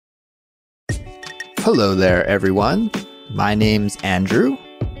Hello there, everyone. My name's Andrew.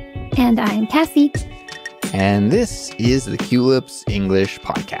 And I'm Cassie. And this is the Culips English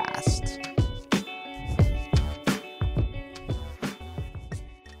Podcast.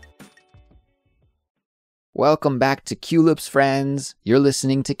 Welcome back to Culips, friends. You're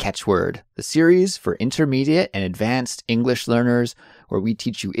listening to Catchword, the series for intermediate and advanced English learners where we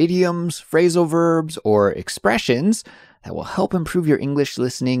teach you idioms, phrasal verbs, or expressions that will help improve your English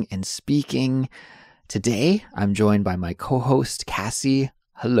listening and speaking. Today, I'm joined by my co-host, Cassie.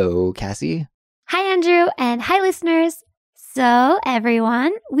 Hello, Cassie. Hi, Andrew, and hi, listeners. So,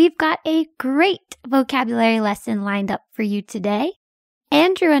 everyone, we've got a great vocabulary lesson lined up for you today.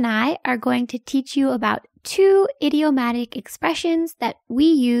 Andrew and I are going to teach you about 2 idiomatic expressions that we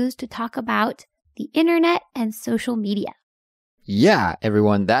use to talk about the internet and social media. Yeah,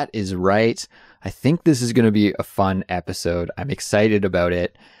 everyone, that is right. I think this is going to be a fun episode. I'm excited about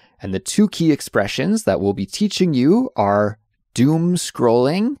it. And the 2 key expressions that we'll be teaching you are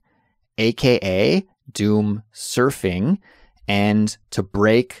doomscrolling, aka doom surfing, and to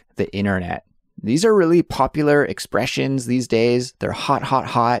break the internet. These are really popular expressions these days. They're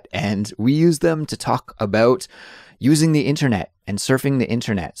hot, and we use them to talk about using the internet and surfing the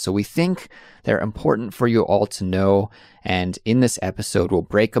internet. So we think they're important for you all to know. And in this episode, we'll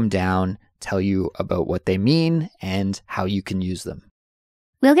break them down, tell you about what they mean and how you can use them.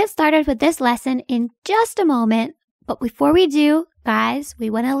 We'll get started with this lesson in just a moment. But before we do, guys, we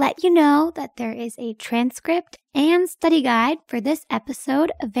want to let you know that there is a transcript and study guide for this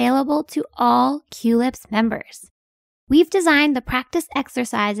episode available to all Culips members. We've designed the practice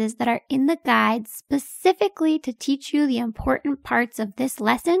exercises that are in the guide specifically to teach you the important parts of this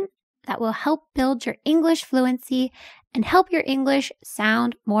lesson that will help build your English fluency and help your English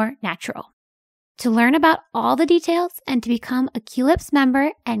sound more natural. To learn about all the details and to become a Culips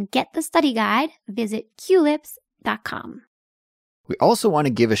member and get the study guide, visit culips.com. We also want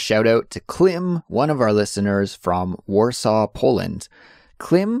to give a shout out to Klim, one of our listeners from Warsaw, Poland.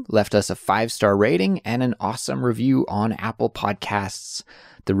 Klim left us a 5-star rating and an awesome review on Apple Podcasts.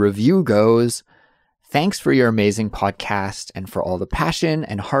 The review goes, "Thanks for your amazing podcast and for all the passion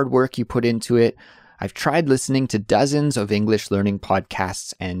and hard work you put into it. I've tried listening to dozens of English learning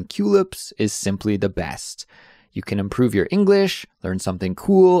podcasts and Culips is simply the best. You can improve your English, learn something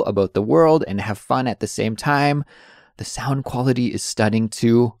cool about the world, and have fun at the same time. The sound quality is stunning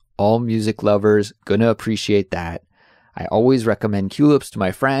too. All music lovers gonna appreciate that. I always recommend Culips to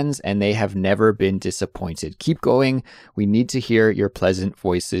my friends and they have never been disappointed. Keep going. We need to hear your pleasant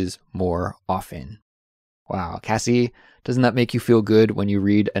voices more often." Wow, Cassie, doesn't that make you feel good when you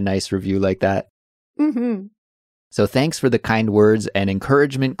read a nice review like that? Mm-hmm. So thanks for the kind words and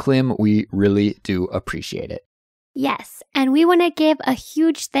encouragement, Klim. We really do appreciate it. Yes, and we want to give a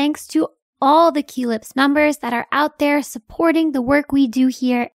huge thanks to all the Culips members that are out there supporting the work we do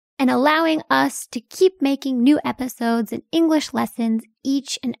here and allowing us to keep making new episodes and English lessons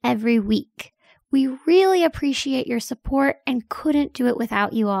each and every week. We really appreciate your support and couldn't do it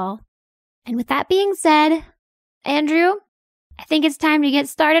without you all. And with that being said, Andrew, I think it's time to get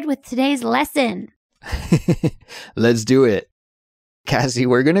started with today's lesson. Let's do it. Cassie,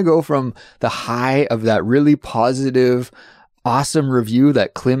 we're going to go from the high of that really positive, awesome review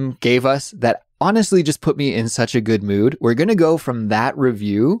that Klim gave us that honestly just put me in such a good mood. We're going to go from that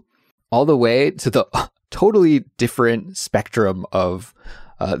review all the way to the totally different spectrum of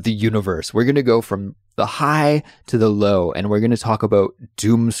the universe. We're going to go from the high to the low, and we're going to talk about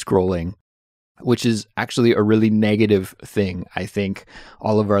doom scrolling, which is actually a really negative thing. I think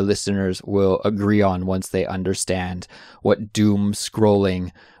all of our listeners will agree on once they understand what doom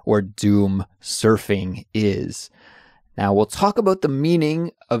scrolling or doom surfing is. Now, we'll talk about the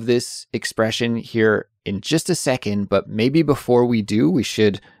meaning of this expression here in just a second, but maybe before we do, we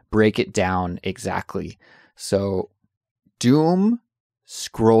should break it down exactly. So, doom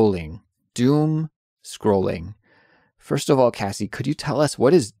scrolling. First of all, Cassie, could you tell us what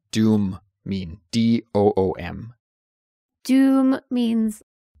does doom mean? D-O-O-M. Doom means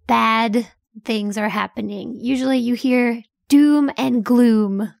bad things are happening. Usually you hear doom and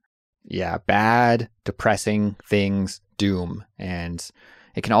gloom. Yeah, bad, depressing things, doom. And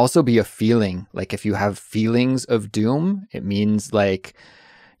it can also be a feeling. Like if you have feelings of doom, it means like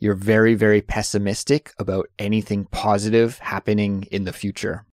you're very, very pessimistic about anything positive happening in the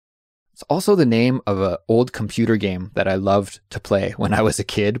future. It's also the name of an old computer game that I loved to play when I was a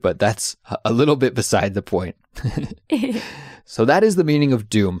kid, but that's a little bit beside the point. So that is the meaning of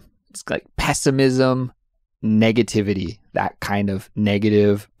doom. It's like pessimism, negativity, that kind of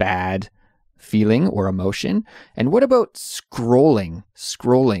negative, bad feeling or emotion. And what about scrolling?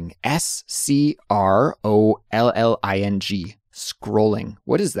 Scrolling, Scrolling. Scrolling.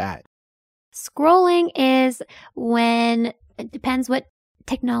 What is that? Scrolling is when, it depends what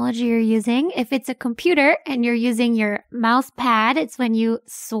technology you're using. If it's a computer and you're using your mouse pad, it's when you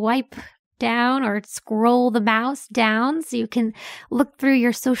swipe down or scroll the mouse down so you can look through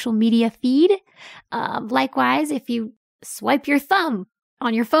your social media feed. Likewise, if you swipe your thumb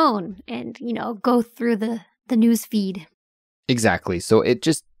on your phone and, go through the news feed. Exactly. So it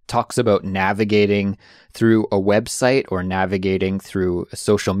just talks about navigating through a website or navigating through a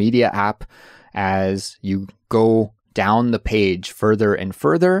social media app as you go down the page further and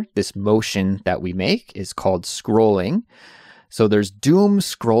further. This motion that we make is called scrolling. So there's doom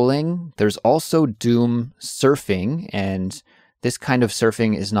scrolling. There's also doom surfing. And this kind of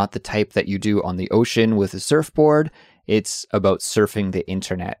surfing is not the type that you do on the ocean with a surfboard. It's about surfing the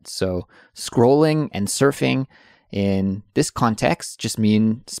internet. So scrolling and surfing in this context just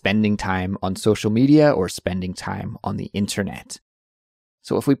mean spending time on social media or spending time on the internet.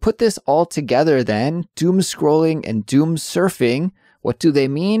 So if we put this all together then, doom scrolling and doom surfing, what do they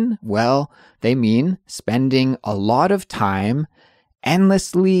mean? Well, they mean spending a lot of time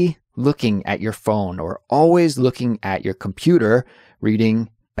endlessly looking at your phone or always looking at your computer, reading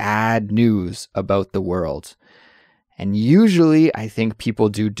bad news about the world. And usually I think people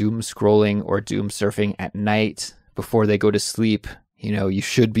do doom scrolling or doom surfing at night before they go to sleep. You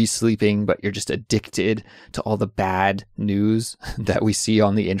should be sleeping, but you're just addicted to all the bad news that we see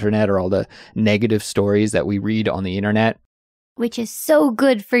on the internet or all the negative stories that we read on the internet. Which is so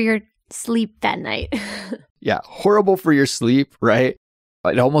good for your sleep that night. Yeah, horrible for your sleep, right?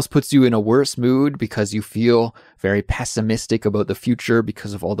 It almost puts you in a worse mood because you feel very pessimistic about the future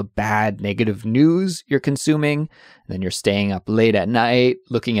because of all the bad negative news you're consuming. And then you're staying up late at night,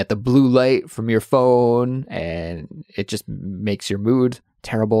 looking at the blue light from your phone, and it just makes your mood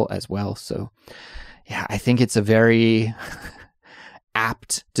terrible as well. So yeah, I think it's a very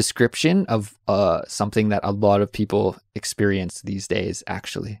apt description of something that a lot of people experience these days,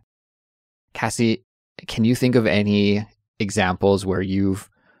 actually. Cassie, can you think of any examples where you've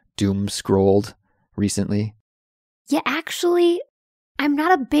doom scrolled recently? Yeah, actually, I'm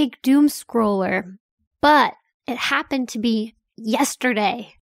not a big doom scroller, but it happened to be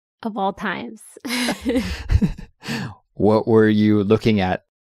yesterday of all times. What were you looking at?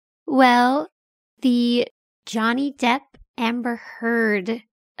 Well, the Johnny Depp Amber Heard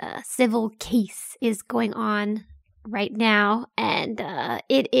civil case is going on right now, and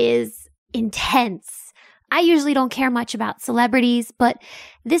it is intense. I usually don't care much about celebrities, but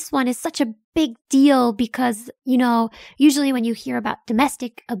this one is such a big deal because, usually when you hear about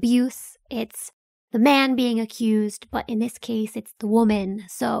domestic abuse, it's the man being accused, but in this case, it's the woman.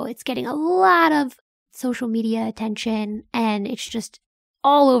 So it's getting a lot of social media attention, and it's just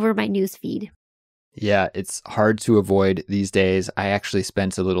all over my news feed. Yeah, it's hard to avoid these days. I actually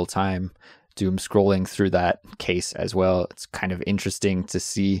spent a little time doom scrolling through that case as well. It's kind of interesting to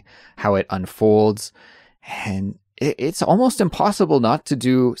see how it unfolds. And it's almost impossible not to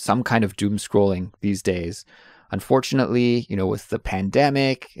do some kind of doom scrolling these days. Unfortunately, with the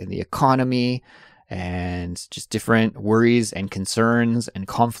pandemic and the economy and just different worries and concerns and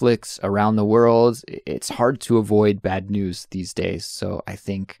conflicts around the world, it's hard to avoid bad news these days. So I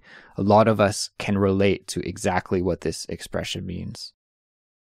think a lot of us can relate to exactly what this expression means.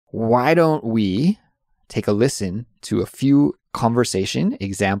 Why don't we take a listen to a few conversation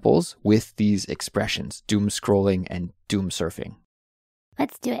examples with these expressions, doom scrolling and doom surfing?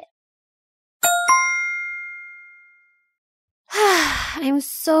 Let's do it. I'm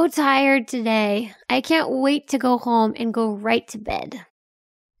so tired today. I can't wait to go home and go right to bed.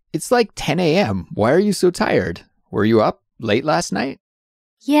 It's like 10 a.m. Why are you so tired? Were you up late last night?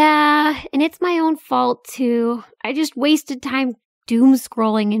 Yeah, and it's my own fault too. I just wasted time doom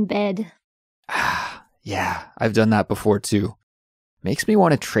scrolling in bed. Yeah, I've done that before too. Makes me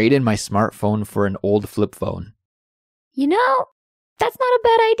want to trade in my smartphone for an old flip phone. That's not a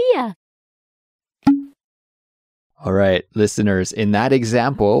bad idea. All right, listeners, in that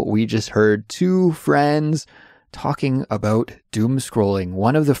example, we just heard two friends talking about doom scrolling.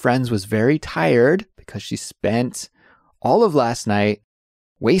 One of the friends was very tired because she spent all of last night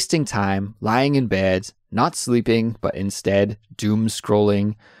wasting time lying in bed, not sleeping, but instead doom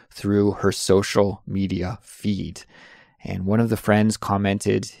scrolling through her social media feed. And one of the friends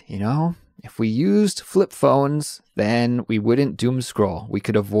commented, if we used flip phones, then we wouldn't doom scroll. We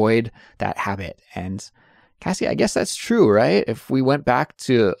could avoid that habit. And Cassie, I guess that's true, right? If we went back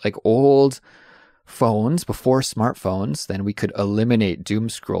to like old phones, before smartphones, then we could eliminate doom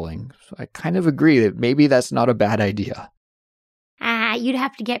scrolling. So I kind of agree that maybe that's not a bad idea. You'd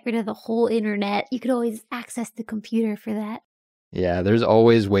have to get rid of the whole internet. You could always access the computer for that. Yeah, there's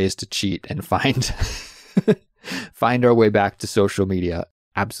always ways to cheat and find find our way back to social media.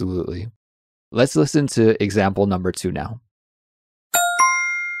 Absolutely. Let's listen to example number 2 now.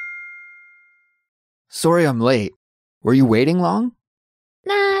 Sorry I'm late. Were you waiting long?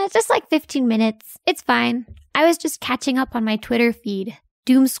 Nah, just like 15 minutes. It's fine. I was just catching up on my Twitter feed,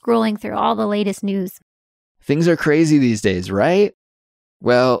 doom scrolling through all the latest news. Things are crazy these days, right?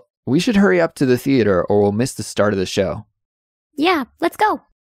 Well, we should hurry up to the theater or we'll miss the start of the show. Yeah, let's go.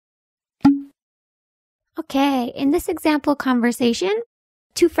 Okay, in this example conversation,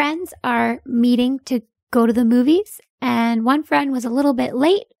 2 friends are meeting to go to the movies, and one friend was a little bit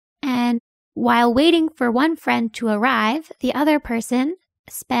late, and while waiting for one friend to arrive, the other person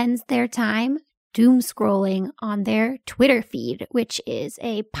spends their time doom scrolling on their Twitter feed, which is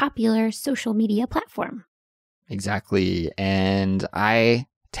a popular social media platform. Exactly. And I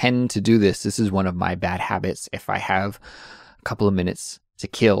tend to do this. This is one of my bad habits. If I have a couple of minutes to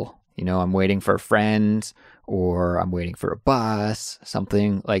kill, I'm waiting for a friend or I'm waiting for a bus,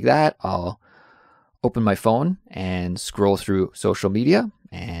 something like that, I'll open my phone and scroll through social media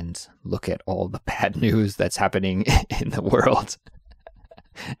and look at all the bad news that's happening in the world.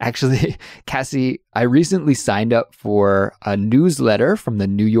 Actually, Cassie, I recently signed up for a newsletter from the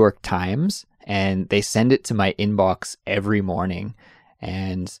New York Times, and they send it to my inbox every morning.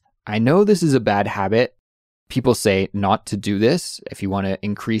 And I know this is a bad habit. People say not to do this if you want to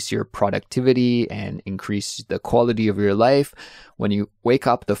increase your productivity and increase the quality of your life. When you wake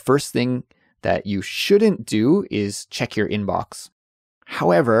up, the first thing that you shouldn't do is check your inbox.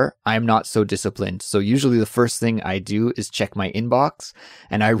 However, I'm not so disciplined. So usually the first thing I do is check my inbox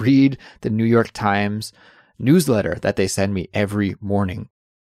and I read the New York Times newsletter that they send me every morning.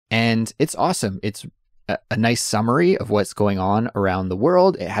 And it's awesome. It's a nice summary of what's going on around the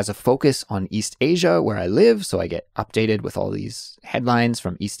world. It has a focus on East Asia, where I live, so I get updated with all these headlines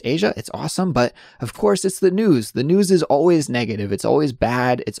from East Asia. It's awesome, but of course it's the news. The news is always negative. It's always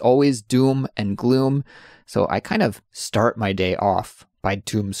bad. It's always doom and gloom. So I kind of start my day off by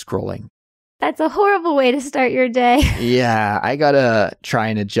doom scrolling. That's a horrible way to start your day. Yeah, I gotta try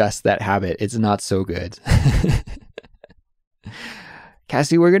and adjust that habit. It's not so good.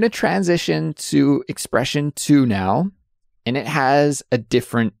 Cassie, we're going to transition to expression 2 now, and it has a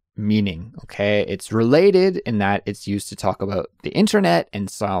different meaning, okay? It's related in that it's used to talk about the internet and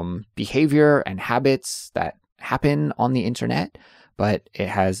some behavior and habits that happen on the internet, but it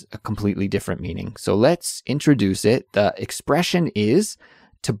has a completely different meaning. So let's introduce it. The expression is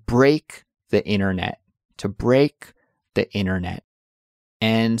to break the internet, to break the internet.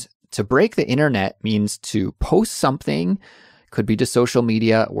 And to break the internet means to post something, could be to social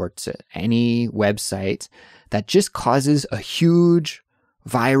media or to any website, that just causes a huge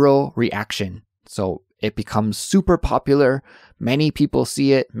viral reaction. So it becomes super popular. Many people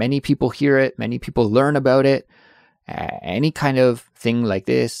see it. Many people hear it. Many people learn about it. Any kind of thing like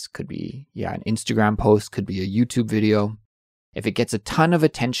this could be, an Instagram post, could be a YouTube video. If it gets a ton of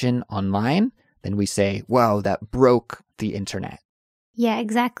attention online, then we say, wow, that broke the internet. Yeah,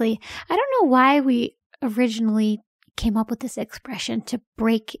 exactly. I don't know why we originally came up with this expression, to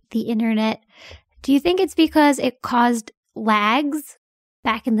break the internet. Do you think it's because it caused lags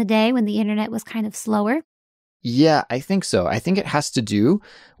back in the day when the internet was kind of slower? Yeah, I think so. I think it has to do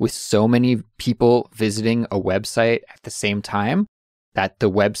with so many people visiting a website at the same time that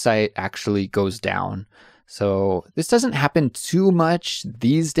the website actually goes down. So this doesn't happen too much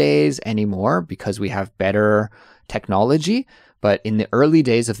these days anymore because we have better technology. But in the early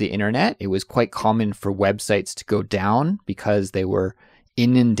days of the internet, it was quite common for websites to go down because they were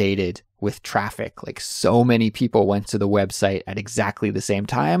inundated with traffic. Like so many people went to the website at exactly the same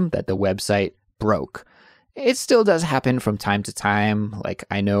time that the website broke. It still does happen from time to time. Like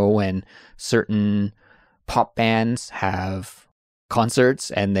I know when certain pop bands have concerts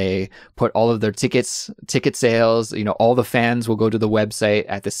and they put all of their ticket sales, all the fans will go to the website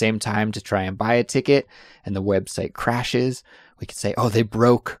at the same time to try and buy a ticket and the website crashes. We could say, oh, they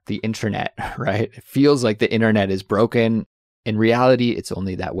broke the internet, right? It feels like the internet is broken. In reality, it's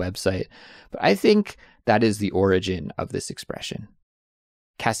only that website. But I think that is the origin of this expression.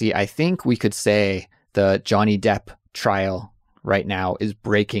 Cassie, I think we could say the Johnny Depp trial right now is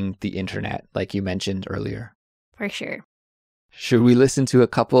breaking the internet, like you mentioned earlier. For sure. Should we listen to a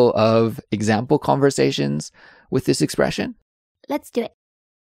couple of example conversations with this expression? Let's do it.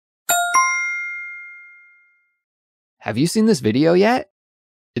 Have you seen this video yet?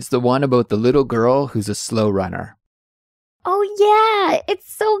 It's the one about the little girl who's a slow runner. Oh yeah,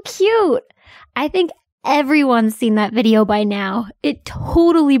 it's so cute. I think everyone's seen that video by now. It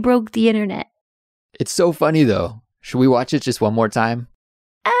totally broke the internet. It's so funny though. Should we watch it just one more time?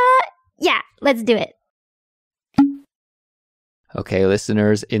 Yeah, let's do it. Okay,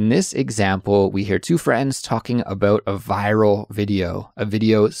 listeners, in this example, we hear two friends talking about a viral video. A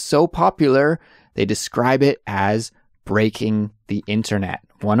video so popular, they describe it as breaking the internet.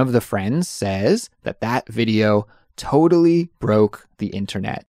 One of the friends says that video totally broke the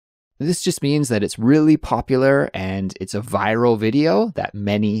internet. This just means that it's really popular and it's a viral video that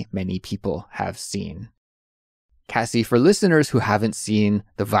many, many people have seen. Cassie, for listeners who haven't seen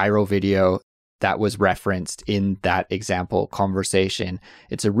the viral video that was referenced in that example conversation,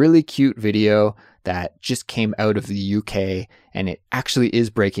 it's a really cute video that just came out of the UK and it actually is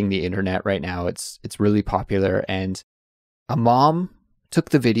breaking the internet right now. It's really popular, and a mom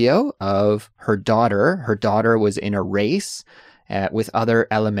took the video of her daughter. Her daughter was in a race with other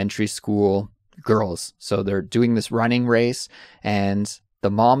elementary school girls. So they're doing this running race, and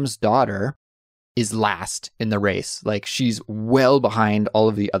the mom's daughter is last in the race. Like, she's well behind all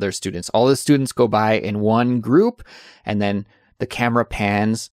of the other students. All the students go by in one group, and then the camera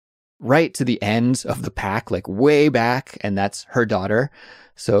pans right to the end of the pack, like way back, and that's her daughter.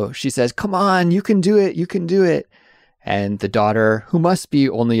 So she says, "Come on, you can do it, you can do it." And the daughter, who must be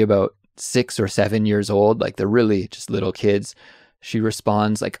only about 6 or 7 years old, like they're really just little kids, she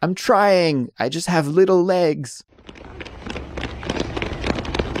responds like, "I'm trying, I just have little legs."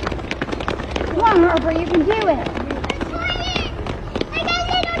 Come on, Harper, you can do it. I'm trying. I got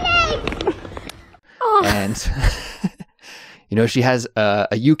little legs. Oh. And she has a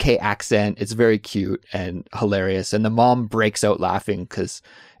UK accent. It's very cute and hilarious. And the mom breaks out laughing because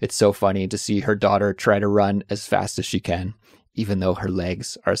it's so funny to see her daughter try to run as fast as she can, even though her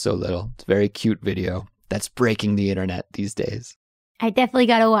legs are so little. It's a very cute video that's breaking the internet these days. I definitely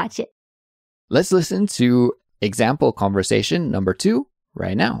got to watch it. Let's listen to example conversation number 2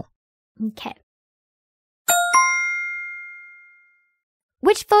 right now. Okay.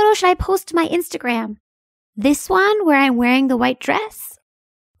 Which photo should I post to my Instagram? This one where I'm wearing the white dress?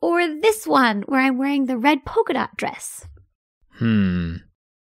 Or this one where I'm wearing the red polka dot dress?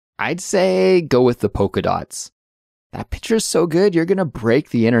 I'd say go with the polka dots. That picture's so good, you're going to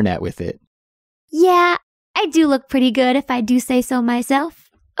break the internet with it. Yeah, I do look pretty good if I do say so myself.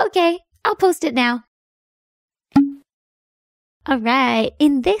 Okay, I'll post it now. All right,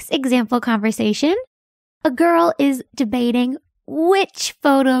 in this example conversation, a girl is debating which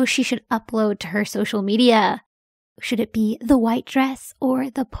photo she should upload to her social media. Should it be the white dress or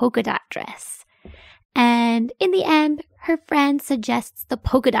the polka dot dress? And in the end, her friend suggests the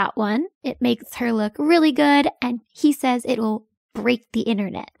polka dot one. It makes her look really good, and he says it will break the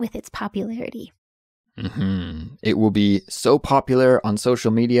internet with its popularity. It will be so popular on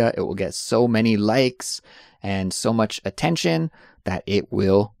social media, it will get so many likes and so much attention that it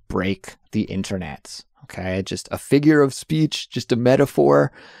will break the internet. Okay, just a figure of speech, just a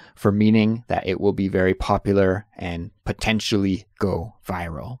metaphor for meaning that it will be very popular and potentially go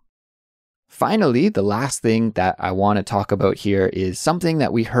viral. Finally, the last thing that I want to talk about here is something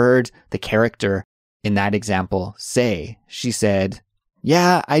that we heard the character in that example say. She said,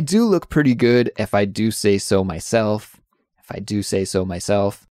 "Yeah, I do look pretty good if I do say so myself. If I do say so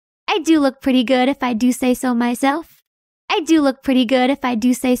myself." I do look pretty good if I do say so myself. I do look pretty good if I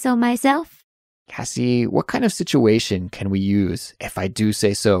do say so myself. Cassie, what kind of situation can we use "if I do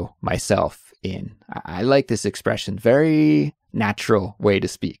say so myself" in? I like this expression. Very natural way to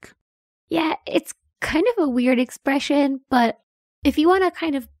speak. Yeah, it's kind of a weird expression, but if you want to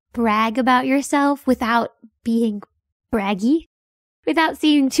kind of brag about yourself without being braggy, without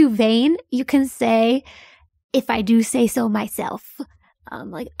seeming too vain, you can say, "if I do say so myself."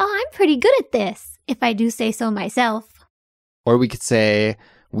 Like, "Oh, I'm pretty good at this, if I do say so myself." Or we could say,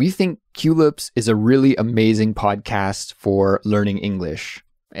 "We think Culips is a really amazing podcast for learning English,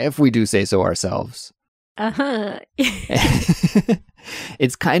 if we do say so ourselves."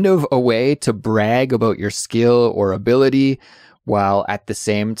 It's kind of a way to brag about your skill or ability while at the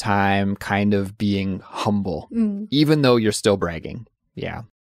same time kind of being humble, even though you're still bragging. Yeah.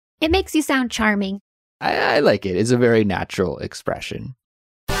 It makes you sound charming. I like it. It's a very natural expression.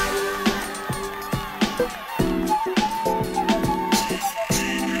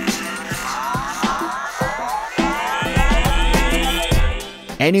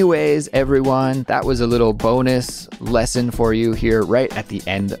 Anyways, everyone, that was a little bonus lesson for you here right at the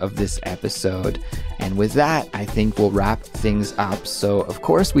end of this episode. And with that, I think we'll wrap things up. So, of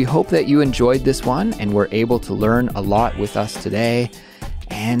course, we hope that you enjoyed this one and were able to learn a lot with us today.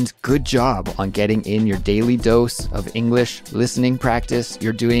 And good job on getting in your daily dose of English listening practice.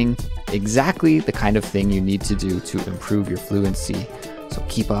 You're doing exactly the kind of thing you need to do to improve your fluency. So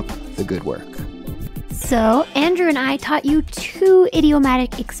keep up the good work. So, Andrew and I taught you 2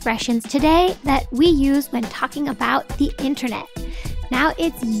 idiomatic expressions today that we use when talking about the internet. Now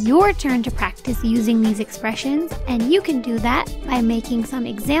it's your turn to practice using these expressions, and you can do that by making some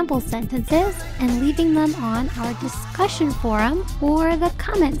example sentences and leaving them on our discussion forum or the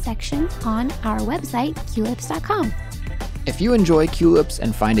comment section on our website, culips.com. If you enjoy Culips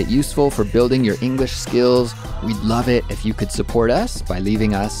and find it useful for building your English skills, we'd love it if you could support us by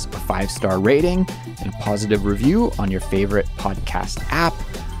leaving us a 5-star rating and a positive review on your favorite podcast app,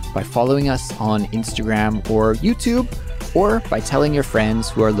 by following us on Instagram or YouTube, or by telling your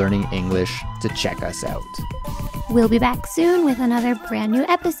friends who are learning English to check us out. We'll be back soon with another brand new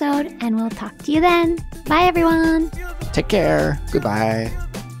episode, and we'll talk to you then. Bye, everyone. Take care. Goodbye.